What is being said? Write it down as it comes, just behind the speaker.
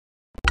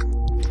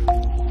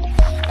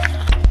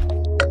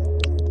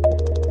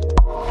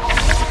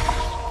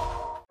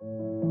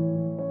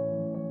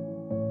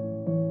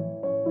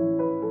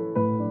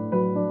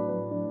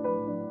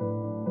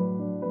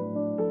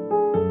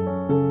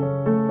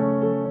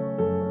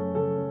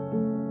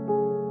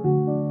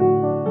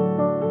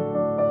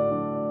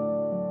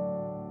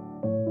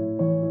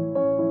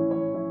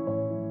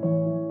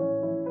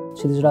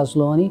Niroj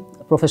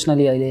Shrestha,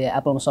 professionally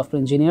Apple software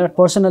engineer.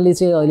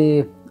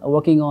 Personally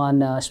working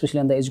on especially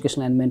on the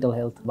educational and mental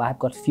health. I have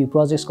got a few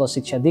projects called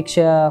Shiksha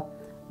Diksha,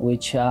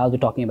 which I'll be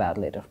talking about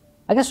later.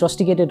 I guess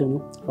rusticated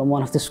from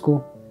one of the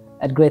school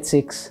at grade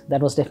 6.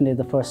 That was definitely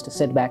the first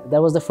setback.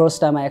 That was the first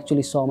time I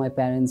actually saw my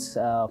parents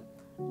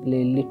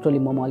literally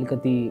mama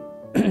alikati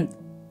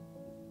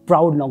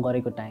proud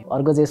नगरेको time.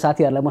 अर्को चाहिँ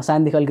साथीहरुलाई म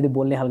सानदेखि अलिकति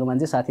बोल्ने खालको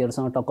मान्छे,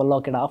 साथीहरुसँग टक्क ल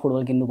केटा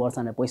फुटबल किन्नु पर्छ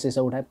भनेर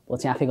पैसा उठाए,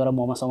 पछि आफै गएर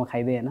मोमोसम्म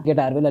खाइदिए हैन.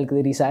 केटाहरु पनि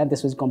अलिकति रिसाए,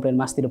 त्यसपछि कम्प्लेन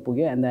मास्तिर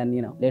पुग्यो एन्ड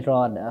देन लेटर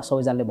अन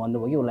सबैजनाले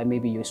भन्नुभयो कि उलाई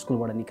मेबी यो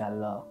स्कुलबाट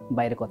निकालेर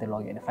बाहिर कतै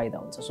लग्यो भने फाइदा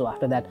हुन्छ. सो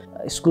आफ्टर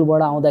दैट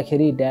स्कुलबाट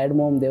आउँदाखेरि dad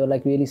momo they were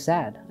like really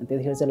sad. अनि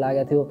त्यतिखेर चाहिँ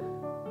लागेको थियो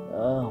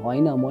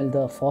हैन मैले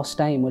त फर्स्ट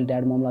टाइम मैले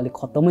ड्याड ममलाई अलिक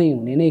खत्तमै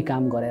हुने नै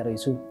काम गरेर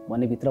रहेछु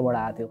भन्ने भित्रबाट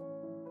आएको थियो.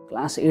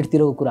 क्लास 8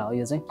 तिरको कुरा हो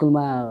यो चाहिँ.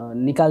 स्कुलमा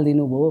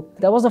निकाल्दिनु भयो.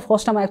 That was the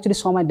first time I actually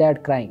स my dad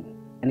crying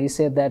and he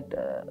said that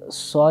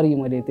sorry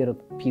मैले तेरो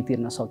फी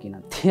तिर्न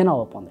सकिनँ. थिएन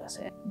अब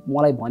 1500.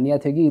 मलाई भनिएको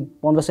थियो कि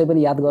 1500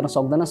 पनि याद गर्न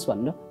सक्दैनस्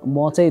भनेर.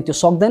 म चाहिँ त्यो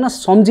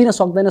सम्झिन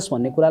सक्दैनस्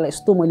भन्ने कुरालाई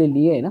यस्तो मैले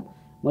लिएँ हैन.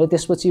 मैले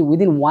त्यसपछि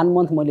विदिन 1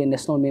 मन्थ मैले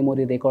नेसनल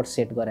मेमोरी रेकर्ड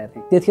सेट गरेको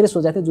थिएँ. त्यतिखेर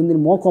सोचेको थिएँ जुन दिन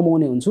म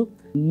कमाउने हुन्छु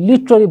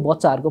लिटरली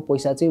बच्चाहरूको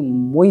पैसा चाहिँ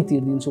मै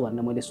तिर्दिन्छु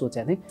भनेर मैले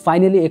सोचेको थिएँ.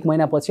 फाइनली 1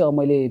 महिनापछि अब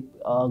मैले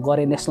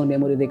गरेँ नेसनल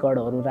मेमोरी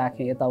रेकर्डहरू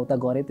राखेँ, यताउता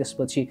गरेँ.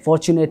 त्यसपछि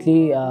फर्चुनेटली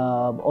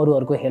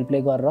अरूहरूको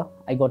हेल्पले गरेर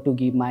I got to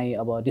give my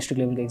अब डिस्ट्रिक्ट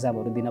लेभलको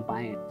एक्जामहरू दिन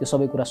पाएँ. त्यो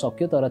सबै कुरा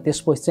सक्यो. तर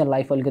त्यसपछि चाहिँ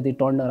लाइफ अलिकति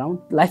turn around.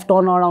 Life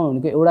turn around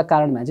हुनुको एउटा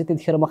कारण भने चाहिँ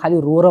त्यतिखेर म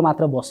खालि रोएर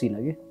मात्र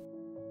बसिनँ कि.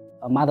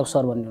 माधव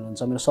सर भन्ने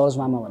हुनुहुन्छ, मेरो सरोज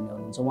मामा भन्ने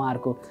हुनुहुन्छ,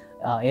 उहाँहरूको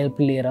हेल्प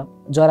लिएर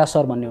जरा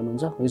सर भन्ने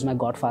हुनुहुन्छ हु इज माई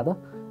गड फादर.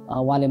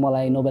 उहाँले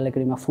मलाई नोबेल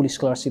एकाडेमीमा फुल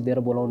स्कलरसिप दिएर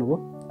बोलाउनु भयो.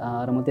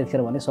 र म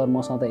त्यतिखेर भने सर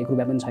मसँग त 1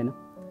 रुपैयाँ पनि छैन,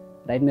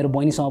 राइट, मेरो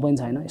बहिनीसँग पनि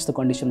छैन, यस्तो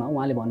कन्डिसनमा.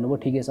 उहाँले भन्नुभयो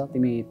ठिकै छ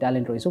तिमी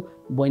ट्यालेन्ट रहेछौ,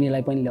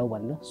 बहिनीलाई पनि ल्याऊ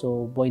भनेर. सो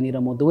बहिनी र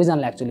म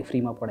दुवैजनाले एक्चुअली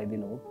फ्रीमा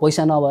पढाइदिनु भयो.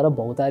 पैसा नभएर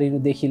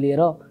भौतारिनुदेखि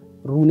लिएर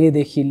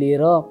रुनेदेखि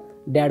लिएर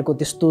ड्याडको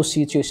त्यस्तो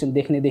सिचुएसन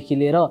देख्नेदेखि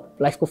लिएर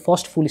लाइफको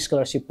first full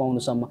scholarship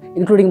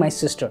पाउनुसम्म including my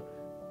sister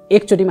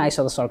एकचोटिमा I स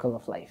the circle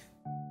of life.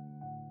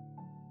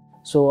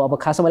 So अब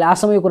खासमा मैले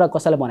आजसम्म यो कुरा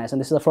कसैलाई भनेको छैन.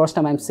 This is the first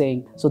time I'm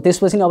saying. So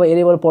त्यसपछि अब ए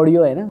लेभल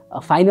पढ्यो हैन.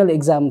 फाइनल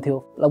एक्जाम थियो,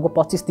 लगभग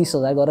 25-30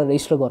 हजार गरेर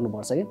रेजिस्टर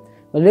गर्नुपर्छ कि.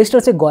 मैले रेजिस्टर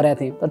चाहिँ गरेको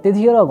थिएँ. तर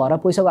त्यतिखेर घर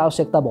पैसाको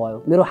आवश्यकता भयो.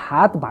 मेरो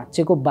हात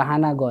भाँचेको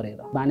बहाना गरेर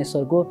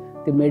बानेश्वरको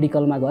त्यो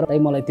मेडिकलमा गएर है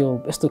मलाई त्यो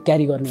यस्तो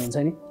क्यारी गर्ने हुन्छ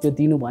नि त्यो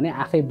दिनु भने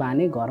आफै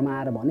बाने, घरमा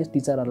आएर भने,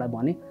 टिचरहरूलाई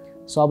भने,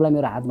 सबलाई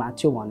मेरो हात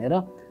भाँच्यो भनेर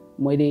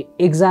मैले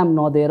एक्जाम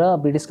नदिएर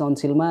ब्रिटिस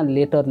काउन्सिलमा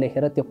लेटर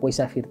लेखेर त्यो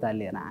पैसा फिर्ता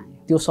लिएर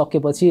आएँ. त्यो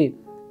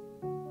सकेपछि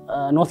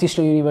नर्थ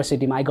इस्टर्न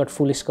युनिभर्सिटीमा आई गट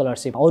फुल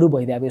स्कलरसिप. अरू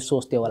भइदिए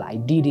सोच्थ्यो होला आई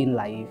डिड इन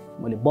लाइफ,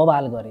 मैले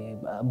बवाल गरेँ,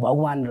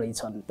 भगवान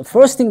रहेछन्. The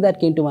first thing that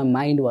came to my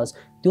mind was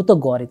त्यो त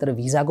गरेँ तर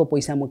भिजाको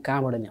पैसा म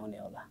कहाँबाट ल्याउने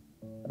होला,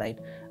 राइट,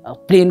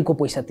 प्लेनको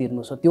पैसा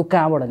तिर्नु छ त्यो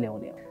कहाँबाट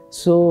ल्याउने.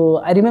 So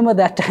I remember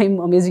that time,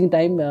 amazing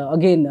time.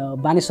 Again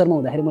बानेश्वरमा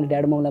हुँदाखेरि मैले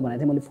ड्याड ममलाई भनेको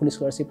थिएँ मैले फुल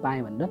स्कलरसिप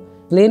पाएँ भनेर.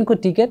 प्लेनको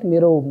टिकट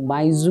मेरो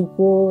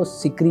माइजूको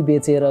सिक्री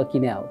बेचेर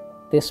किने हो.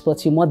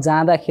 त्यसपछि म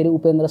जाँदाखेरि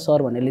उपेन्द्र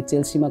सर भन्नेले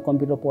चेल्सीमा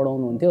कम्प्युटर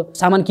पढाउनुहुन्थ्यो.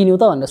 सामान किन्यौ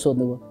त भनेर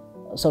सोध्नुभयो.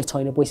 सर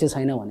छैन, पैसा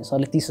छैन भने.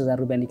 सरले 30,000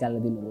 रुपियाँ निकालेर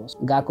दिनुभयो.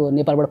 गएको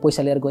नेपालबाट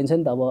पैसा लिएर गइन्छ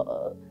नि त. अब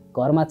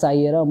घरमा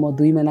चाहिएर म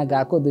 2 महिना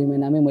गएको, 2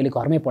 महिनामै मैले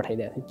घरमै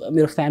पठाइदिएको थिएँ.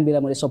 मेरो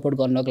फ्यामिलीलाई मैले सपोर्ट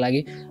गर्नको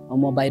लागि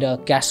म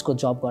बाहिर क्यासको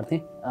जब गर्थेँ.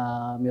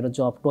 मेरो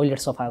जब टोइलेट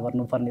सफा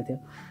गर्नुपर्ने थियो.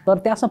 तर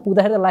त्यहाँसम्म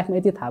पुग्दाखेरि लाइफमा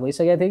यति थाहा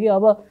भइसकेको थियो कि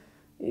अब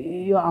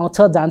यो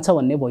आउँछ जान्छ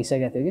भन्ने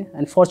भइसकेको थियो कि.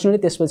 एन्ड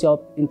फर्चुनेटली त्यसपछि अब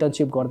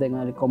इन्टर्नसिप गर्दै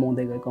गएँ,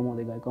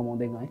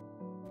 कमाउँदै गएँ.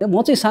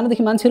 म चाहिँ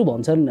सानोदेखि मान्छेहरू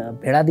भन्छन्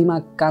भेडा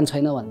दिमाग कान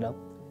छैन भनेर.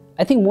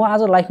 आई थिङ्क म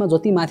आज लाइफमा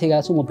जति माथि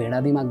गएको छु म भेडा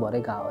दिमाग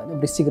भएरै गएको होइन.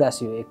 वृश्चिक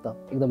राशि हो एक त,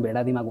 एकदम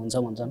भेडा दिमाग हुन्छ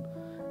भन्छन्.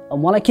 अब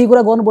मलाई केही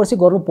कुरा गर्नुपर्छ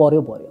गर्नु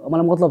पर्यो.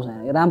 मलाई मतलब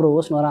छैन राम्रो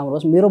होस् नराम्रो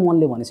होस्, मेरो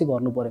मनले भनेपछि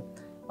गर्नु पर्यो.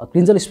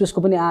 क्लिन्जल स्पेसको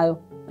पनि आयो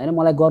होइन,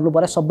 मलाई गर्नु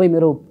पर्यो. सबै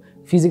मेरो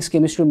फिजिक्स,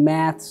 केमिस्ट्री,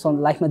 म्याथ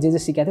लाइफमा जे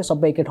सिकाएको थियो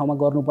सबै एकै ठाउँमा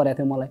गर्नु परेको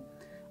थियो मलाई.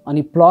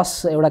 अनि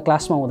प्लस एउटा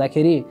क्लासमा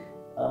हुँदाखेरि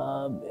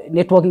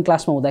नेटवर्किङ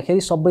क्लासमा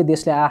हुँदाखेरि सबै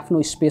देशले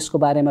आफ्नो स्पेसको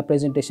बारेमा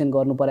प्रेजेन्टेसन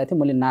गर्नु परेको थियो.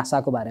 मैले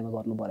नासाको बारेमा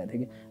गर्नु परेको थियो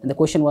कि. एन्ड द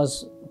क्वेसन वाज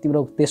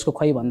तिम्रो देशको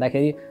खै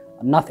भन्दाखेरि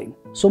नथिङ.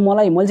 सो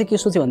मैले चाहिँ के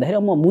सोचेँ भन्दाखेरि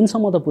अब म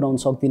मुनसम्म त पुऱ्याउन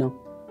सक्दिनँ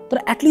तर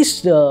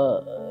at least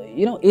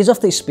age of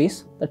the space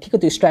त ठिक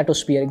त्यो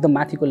स्ट्राटोस्फियर एकदम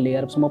माथिको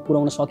लेयरसम्म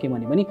पुऱ्याउन सकेँ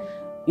भने पनि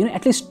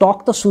एटलिस्ट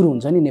टक त सुरु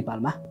हुन्छ नि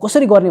नेपालमा.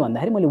 कसरी गर्ने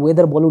भन्दाखेरि मैले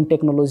वेदर बलुन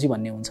टेक्नोलोजी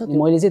भन्ने हुन्छ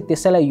मैले चाहिँ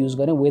त्यसैलाई युज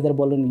गरेँ. वेदर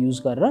बलुन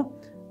युज गरेर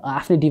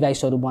आफ्नै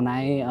डिभाइसहरू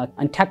बनाएँ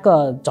अनि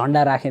ठ्याक्क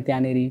झन्डा राखेँ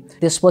त्यहाँनिर.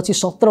 त्यसपछि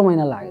 17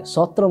 महिना लाग्यो.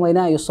 17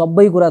 महिना यो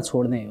सबै कुरा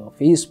छोड्ने हो.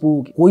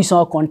 फेसबुक,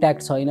 कोहीसँग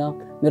कन्ट्याक्ट छैन.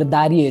 मेरो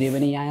दारी हेऱ्यो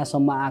भने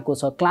यहाँसम्म आएको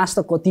छ. क्लास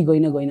त कति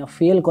गइन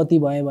फेल कति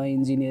भयो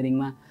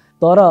इन्जिनियरिङमा.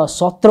 तर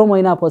 17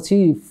 महिनापछि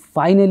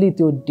फाइनली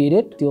त्यो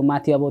डिरेट त्यो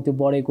माथि अब त्यो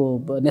बढेको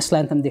नेसनल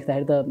एन्थम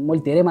देख्दाखेरि त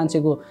मैले धेरै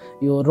मान्छेको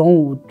यो रौँ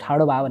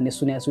ठाडो भयो भन्ने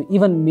सुनेको छु.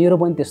 इभन मेरो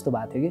पनि त्यस्तो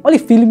भएको थियो कि.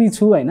 अलिक फिल्मी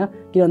छु होइन,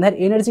 किन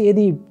भन्दाखेरि एनर्जी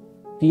यदि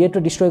क्रिएट र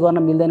डिस्ट्रोय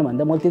गर्न मिल्दैन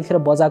भन्दा मैले त्यतिखेर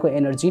बजाएको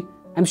एनर्जी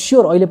आइएम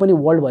स्योर अहिले पनि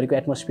वर्ल्डभरिको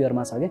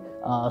एटमोस्फियरमा छ कि.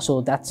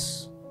 So that's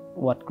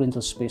what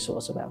Crinzel Space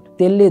was about.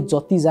 त्यसले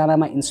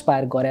जतिजनामा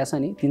इन्स्पायर गरेछ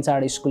नि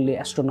 3-4 स्कुलले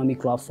एस्ट्रोनोमी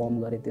क्लब फर्म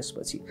गरे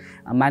त्यसपछि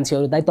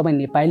मान्छेहरू दाइ तपाईँ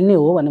नेपाली नै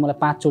हो भन्ने मलाई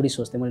 5 चोटि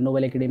सोच्थे मैले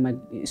नोबेल एकाडेमीमा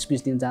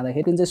स्पिच दिन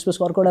जाँदाखेरि क्रिन्जल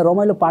स्पेसको अर्को एउटा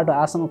रमाइलो पार्ट हो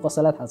आजसम्म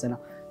कसैलाई थाहा छैन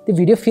त्यो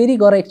भिडियो फेरि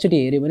गएर एकचोटि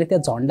हेऱ्यो भने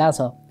त्यहाँ झन्डा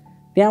छ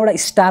त्यहाँ एउटा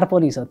स्टार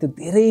पनि छ त्यो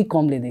धेरै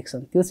कमले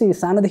देख्छन् त्यो चाहिँ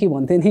सानोदेखि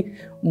भन्थे नि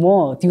म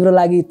तिम्रो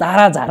लागि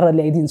तारा झारेर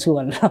ल्याइदिन्छु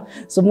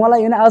भनेर सो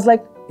मलाई आई वाज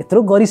लाइक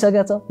यत्रो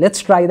गरिसकेको छ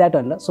लेट्स ट्राई द्याट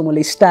भनेर सो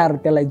मैले स्टार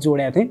त्यसलाई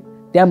जोडेको थिएँ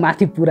त्यहाँ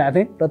माथि पुऱ्याएको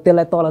थिएँ र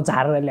त्यसलाई तल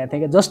झारेर ल्याएको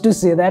थिएँ क्या जस्ट टु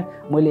से द्याट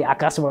मैले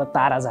आकाशबाट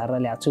तारा झारेर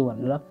ल्याएको छु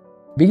भनेर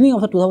beginning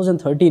of the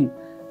 2013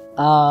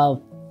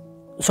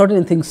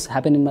 certain things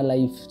happen in my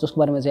life जसको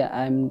बारेमा चाहिँ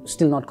I am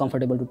still not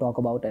comfortable to talk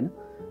about होइन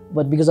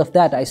but because of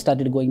that I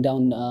started going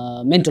down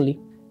mentally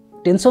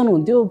tension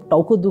हुन्थ्यो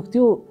टाउको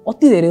दुख्थ्यो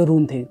अति धेरै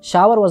रुन्थेँ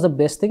सावर was the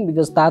best thing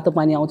because तातो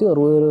पानी आउँथ्यो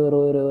रोयो रोयो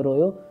रोयो रोयो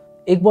रोयो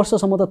 1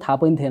 वर्षसम्म त थाहा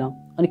पनि थिएन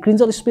अनि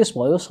क्रिन्जल स्पेस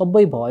भयो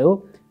सबै भयो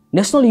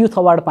नेसनल युथ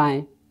अवार्ड पाएँ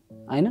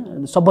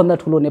हैन सबभन्दा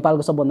ठुलो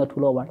नेपालको सबभन्दा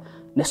ठुलो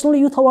अवार्ड नेसनल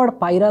युथ अवार्ड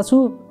पाइरहेको छु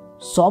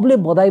सबले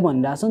बधाई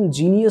भनिरहेछन्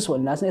जिनियस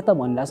भनिरहेछन् यता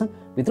भनिरहेछन्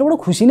भित्रबाट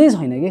खुसी नै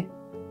छैन के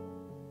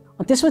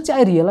अनि त्यसपछि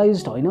आई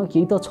रियलाइज होइन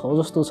केही त छ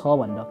जस्तो छ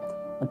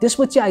भनेर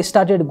त्यसपछि आई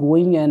स्टार्टेड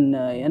गोइङ एन्ड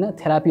हैन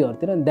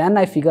थेरापीहरूतिर देन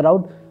आई फिगर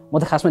आउट म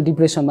त खासमा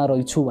डिप्रेसनमा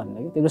रहेछु भन्ने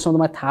कि डिप्रेसन त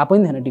मलाई थाहा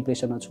पनि थिएन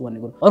डिप्रेसनमा छु भन्ने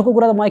कुरो अर्को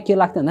कुरा त मलाई के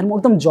लाग्थ्यो भन्दा म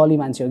एकदम जली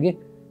मान्छे हो कि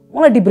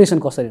मलाई डिप्रेसन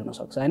कसरी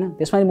हुनसक्छ होइन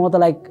त्यसमा म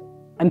त like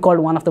I'm called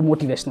one of the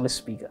motivational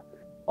speaker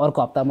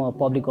अर्को हप्ता म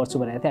पब्लिक गर्छु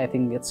भनेको थिएँ I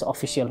think it's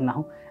official now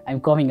I'm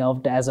coming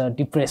out as a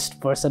depressed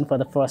person for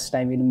the first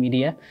time in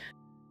media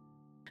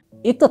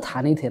एक त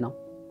थाहा नै थिएन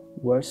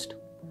वर्स्ट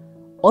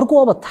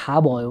अर्को अब थाहा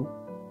भयो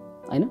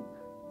होइन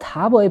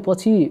थाहा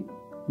भएपछि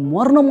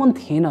मर्न मन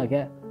थिएन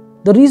क्या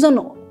the reason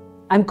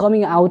I'm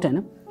coming out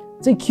होइन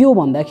चाहिँ के हो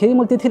भन्दाखेरि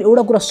मैले त्यतिखेर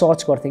एउटा कुरा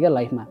सर्च गर्थेँ क्या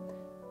लाइफमा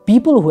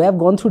people who have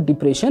gone through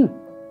depression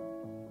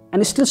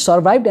and still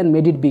survive and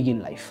made it big in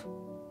life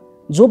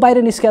जो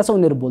बाहिर निस्किया छ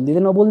उनीहरू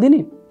बोल्दिँदै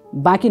नबोल्दिने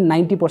बाँकी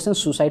 90%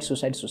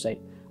 सुसाइड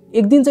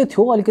एक दिन चाहिँ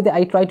थियो अलिकति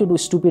I try to do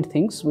stupid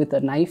things with a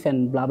knife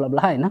and blah blah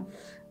blah होइन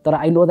तर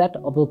आई नो द्याट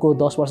अबको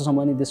 10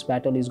 वर्षसम्म नि this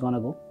battle is gonna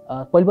go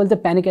पहिले त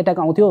प्यानिक एट्याक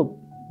आउँथ्यो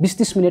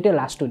 20-30 मिनटै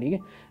लास्ट हुने कि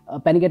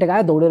प्यानिक एट्याक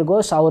आयो दौडेर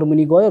गयो सावर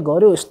मुनि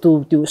गऱ्यो यस्तो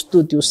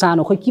त्यो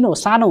सानो खोइ किन हो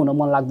सानो हुन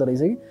मन लाग्दो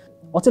रहेछ कि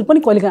अचेल पनि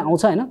कहिलेकाहीँ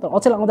आउँछ होइन तर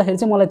अचेल आउँदाखेरि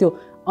चाहिँ मलाई त्यो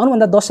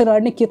आउनुभन्दा 10 सेकेन्ड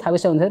अगाडि नै के थाहा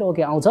भइसक्यो भन्दाखेरि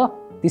ओके आउँछ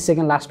 30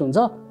 सेकेन्ड लास्ट हुन्छ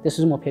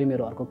त्यसपछि म फेरि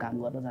मेरो अर्को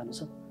काम गर्न जानु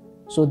छ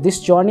so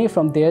this journey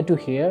from there to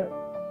hear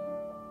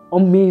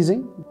amazing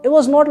it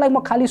was not like म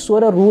खालि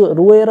सोएर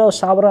रोएर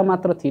सावरा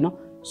मात्र थिइनँ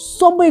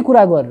सबै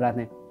कुरा गरिरहेको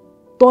थिएँ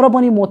तर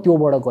पनि म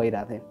त्योबाट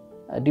गइरहेको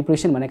थिएँ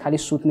डिप्रेसन भने खालि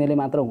सुत्नेले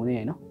मात्र हुने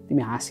होइन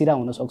तिमी हाँसिरा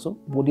हुन सक्छौ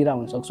बोलिरा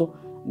हुन सक्छौ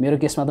मेरो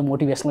केसमा त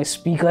मोटिभेसनल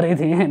स्पिकरै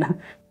थिएँ होइन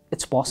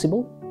it's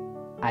possible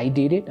I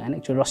did it होइन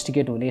एक्चुअली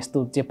रस्टिकेट हुने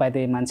यस्तो जे पाए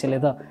त्यही मान्छेले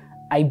त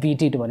आई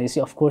बिट इट भनेपछि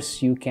of course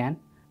you can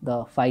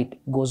the fight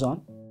goes on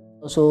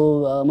so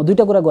म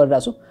दुईवटा कुरा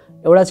गरिरहेको छु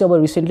एउटा चाहिँ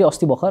अब रिसेन्टली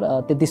अस्ति भर्खर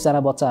 33 जना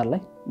बच्चाहरूलाई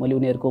मैले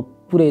उनीहरूको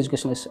पुरै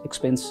एजुकेसनल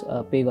एक्सपेन्स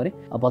पे गरेँ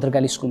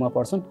भद्रकाली स्कुलमा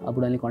पढ्छन्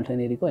बुढानी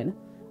कन्टेनेरीको होइन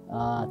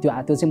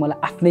त्यो चाहिँ मलाई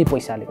आफ्नै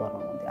पैसाले गर्न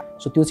मन थियो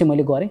सो त्यो चाहिँ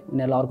मैले गरेँ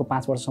उनीहरूलाई अर्को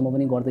 5 वर्षसम्म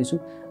पनि गर्दैछु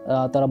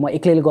तर म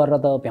एक्लैले गरेर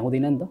त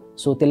भ्याउँदिनँ नि त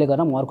सो त्यसले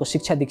गर्दा म अर्को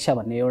शिक्षा दीक्षा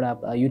भन्ने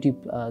एउटा युट्युब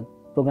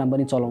प्रोग्राम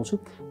पनि चलाउँछु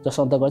जस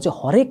अन्तर्गत चाहिँ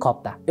हरेक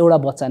हप्ता एउटा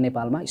बच्चा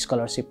नेपालमा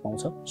स्कलरसिप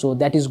पाउँछ so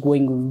that is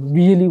going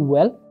really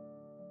well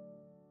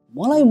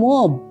मलाई म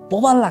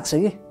बवाल लाग्छ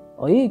कि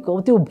है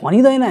त्यो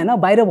भनिँदैन होइन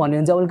बाहिर भन्यो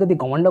भने चाहिँ अलिकति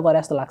घमण्ड गरे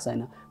जस्तो लाग्छ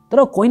होइन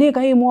तर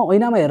कहिलेकाहीँ म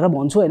ऐनामा हेरेर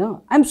भन्छु होइन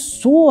I am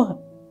so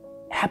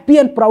happy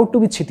and proud to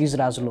be क्षितिज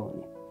राजुलो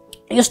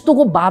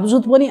यस्तोको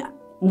बावजुद पनि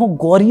म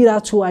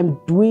गरिरहेको छु आइएम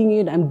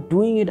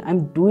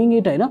डुइङ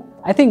इट होइन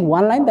I think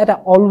one line that I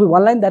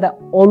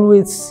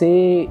always से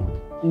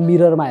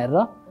मिररमा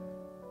हेरेर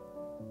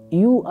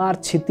यु आर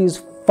क्षितिज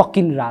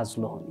फकिङ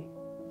राजुलो हो नि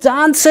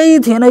चान्सै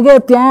थिएन क्या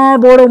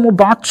त्यहाँबाट म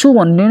बाँच्छु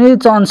भन्ने नै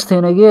चान्स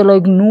थिएन कि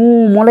लाइक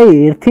मलाई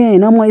हेर्थेँ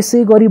होइन म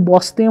यसै गरी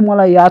बस्थेँ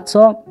मलाई याद छ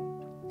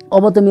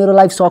अब त मेरो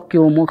लाइफ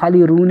सक्यो म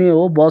खालि रुने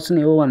हो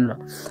बस्ने हो भनेर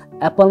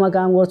एप्पलमा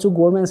काम गर्छु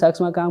गोल्डम्यान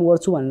स्याक्समा काम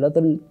गर्छु भनेर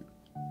त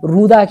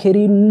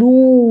रुँदाखेरि नो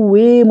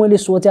वे मैले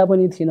सोचे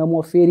पनि थिइनँ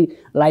म फेरि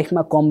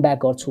लाइफमा कम ब्याक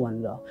गर्छु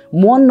भनेर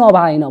मन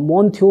नभएन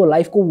मन थियो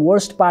लाइफको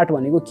वर्स्ट पार्ट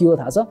भनेको के हो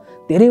थाहा छ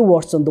धेरै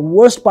वर्स्ट छ the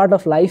worst part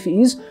of life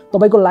is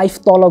तपाईँको लाइफ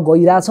तल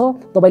गइरहेछ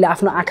तपाईँले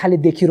आफ्नो आँखाले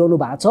देखिरहनु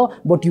भएको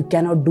छ but you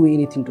cannot do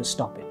anything to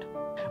stop it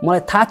मलाई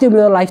थाहा थियो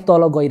मेरो लाइफ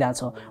तल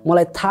गइरहेछ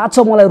मलाई थाहा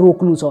छ मलाई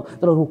रोक्नु छ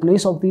तर रोक्नै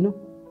सक्दिनँ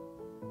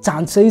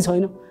चान्सै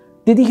छैन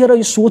त्यतिखेर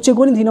यो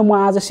सोचेको नि थिइनँ म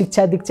आज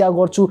शिक्षा दीक्षा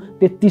गर्छु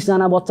 33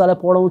 जना बच्चालाई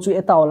पढाउँछु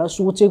यता होला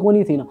सोचेको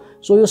नि थिइनँ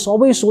सो यो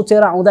सबै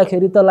सोचेर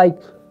आउँदाखेरि त लाइक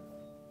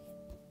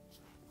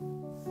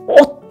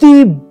अति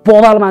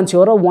बवाल मान्छे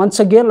हो र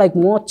वन्स अगेन लाइक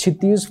म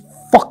क्षितिज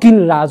फकिङ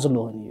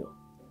राजुलो हो नि यो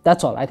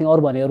द्याट्स अल आई थिङ्क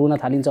अरू भनेर रुन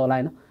थालिन्छ होला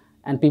होइन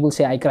and people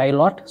say I cry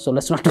lot so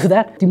let's not do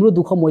that तिम्रो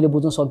दुःख मैले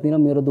बुझ्न सक्दिनँ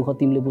मेरो दुःख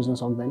तिमीले बुझ्न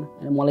सक्दैन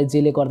होइन मलाई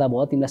जेले गर्दा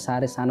भयो तिमीलाई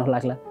साह्रै सानो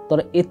लाग्ला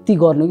तर यति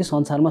गर्नु कि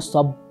संसारमा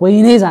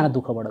सबै नै जना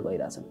दुःखबाट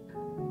गइरहेछन्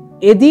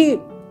यदि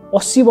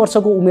 80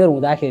 वर्षको उमेर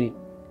हुँदाखेरि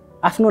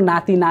आफ्नो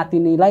नाति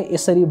नातिनीलाई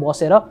यसरी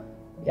बसेर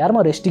यार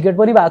म रेस्टिकेट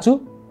पनि भएको छु,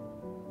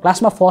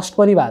 क्लासमा फर्स्ट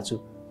पनि भएको छु,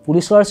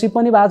 पुलिस स्कलरसिप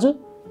पनि भएको छु,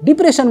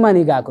 डिप्रेसनमा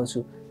नि गएको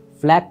छु,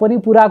 फ्ल्याग पनि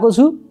पुराएको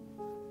छु,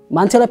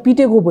 मान्छेलाई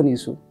पिटेको पनि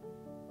छु।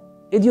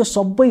 यदि यो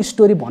सबै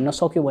स्टोरी भन्न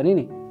सक्यो भने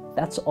नि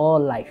that's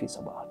all life is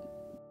about.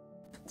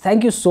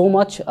 Thank you so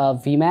much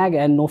VMAG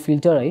and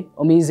NoFilter है,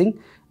 अमेजिङ।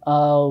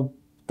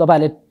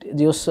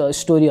 तपाईँहरूले यो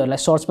स्टोरीहरूलाई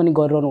सर्च पनि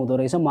गरिरहनु हुँदो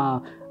रहेछ।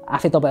 म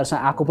आफै तपाईँहरूसँग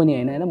आएको पनि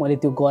होइन, मैले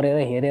त्यो गरेर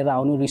हेरेर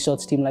आउनु।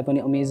 रिसर्च टिमलाई पनि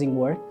amazing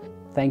work.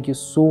 Thank you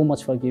so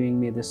much for giving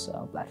me this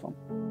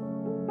platform.